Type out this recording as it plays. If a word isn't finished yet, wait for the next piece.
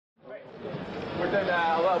doing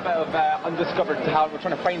a little bit of undiscovered talent. We're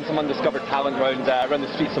trying to find some undiscovered talent around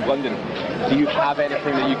the streets of London. Do you have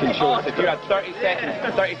anything that you can show us? If you had 30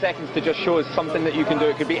 seconds to just show us something that you can do,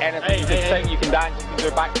 it could be anything. You could sing, you can dance, you can do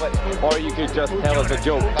a backflip, or you could just tell us a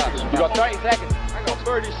joke. You got 30 seconds. I got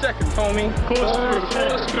 30 seconds, homie. Course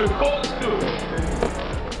through.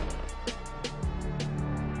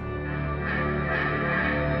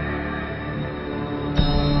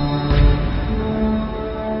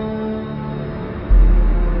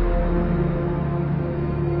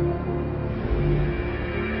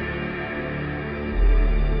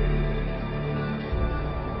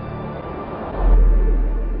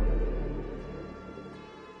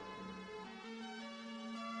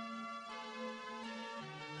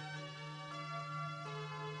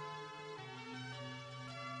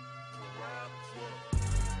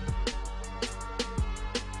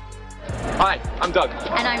 Hi, I'm Doug.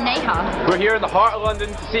 And I'm Nayha. We're here in the heart of London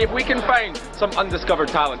to see if we can find some undiscovered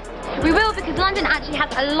talent. We will, because London actually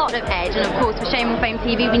has a lot of edge, and of course for Shame on Fame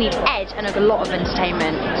TV we need edge and a lot of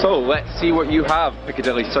entertainment. So let's see what you have,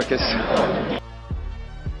 Piccadilly Circus.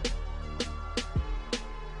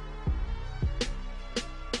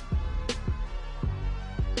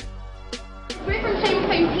 We're from Shame on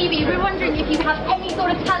Fame TV. We're wondering if you have any sort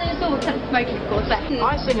of talent at all, except for smoking of course. But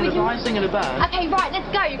I sing in a band. Okay, right, let's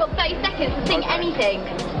go. You've got 30 seconds to sing anything.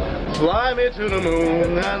 Fly me to the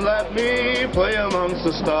moon and let me play amongst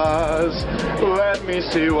the stars. Let me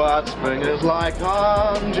see what spring is like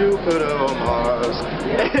on Jupiter or Mars.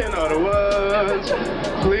 In other words,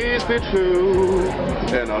 please be true.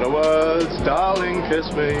 In other words, darling, kiss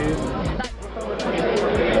me.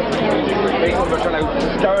 Basically, we're trying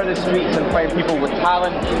to scour the streets and find people with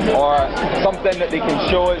talent or something that they can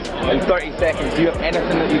show us in 30 seconds. Do you have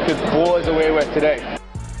anything that you could blow us away with today?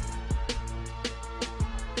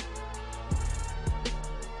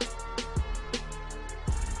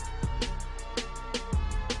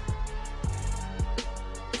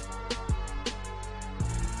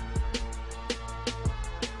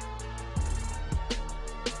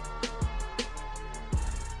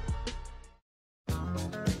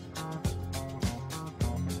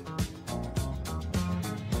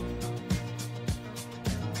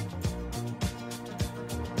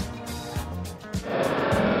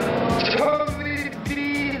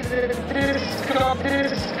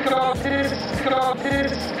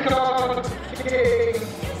 Disco king.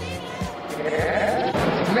 Yeah.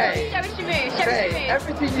 Mate, Show us your moves, show us your moves.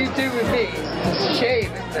 everything you do with me is a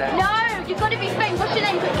shame, isn't it? No, you've got to be famous. What's your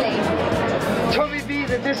name quickly? Tommy B,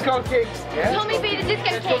 the Disco King. Yeah? Tommy B, the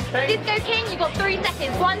Disco King. Disco King, you've got 3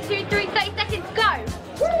 seconds. 1, 2, 3, 30 seconds, go!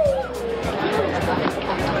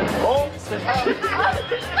 Oh.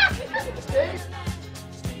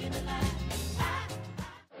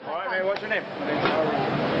 Alright mate, what's your name?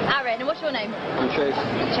 Aaron, and what's your name? I'm Chase.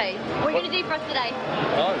 Chase. What are you going to do for us today?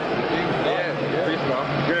 Yeah.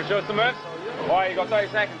 You're going to show us some moves? Alright, you got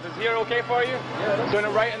 30 seconds. Is here okay for you? Yeah. Doing it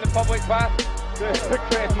right in the public bath? Do it.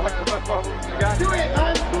 Great, much of a problem. Do it,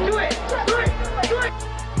 man! Do it! Do it! Do it!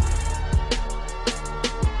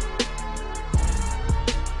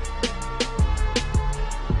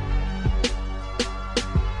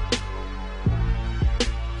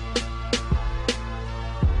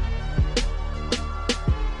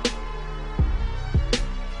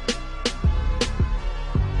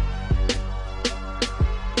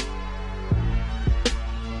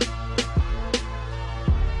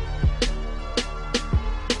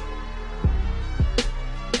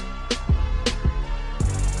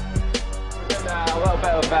 A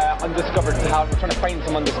little bit of undiscovered talent. We're trying to find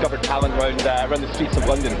some undiscovered talent around the streets of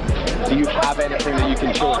London. Do you have anything that you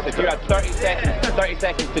can show us? If you had 30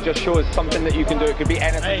 seconds to just show us something that you can do, it could be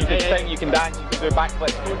anything. You could sing, you can dance, you can do a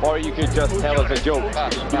backflip, or you could just tell us a joke.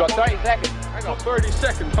 You got 30 seconds. I got 30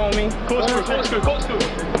 seconds, homie. Course through.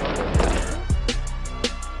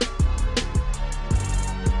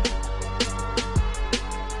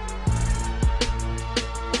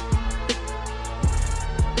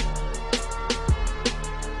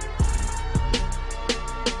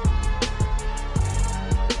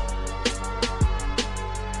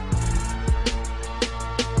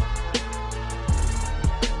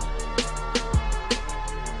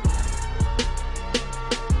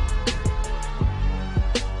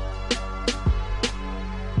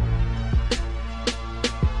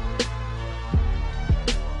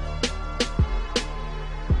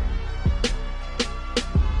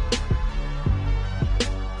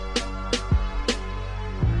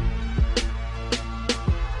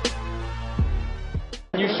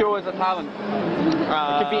 You show us a talent.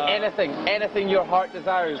 It could be anything your heart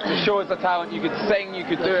desires. To show us a talent. You could sing, you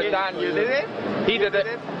could do it, Dan. You did it? He did it.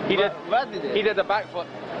 He did. What did He did the backflip.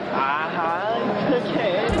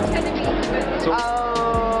 Okay. So,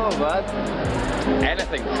 what?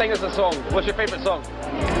 anything. Sing us a song. What's your favourite song?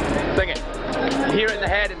 Sing it. Hear it in the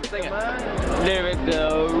head and sing it. Lyric,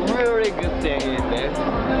 really good singing this.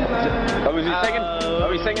 Are we singing? Are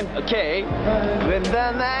we singing? Okay. When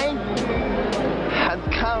the night has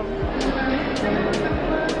come.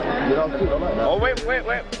 Oh, wait.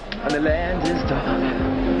 And the land is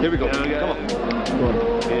dark. Here we go. Come on.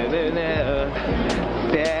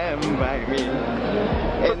 Stand by me.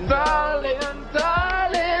 And darling,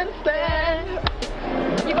 stand.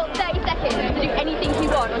 You've got 30 seconds to do anything you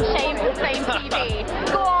want on Shame or Fame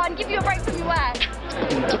TV. Go on, give you a break from your work.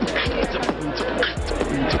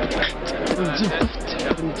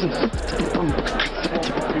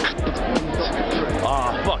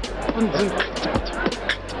 Ah, fuck.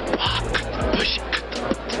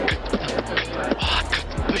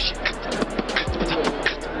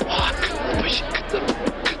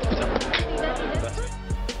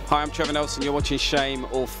 Hi, I'm Trevor Nelson. You're watching Shame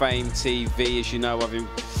or Fame TV. As you know, I've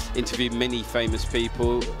interviewed many famous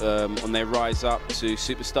people on their rise up to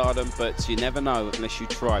superstardom, but you never know unless you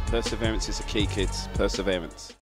try. Perseverance is the key, kids. Perseverance.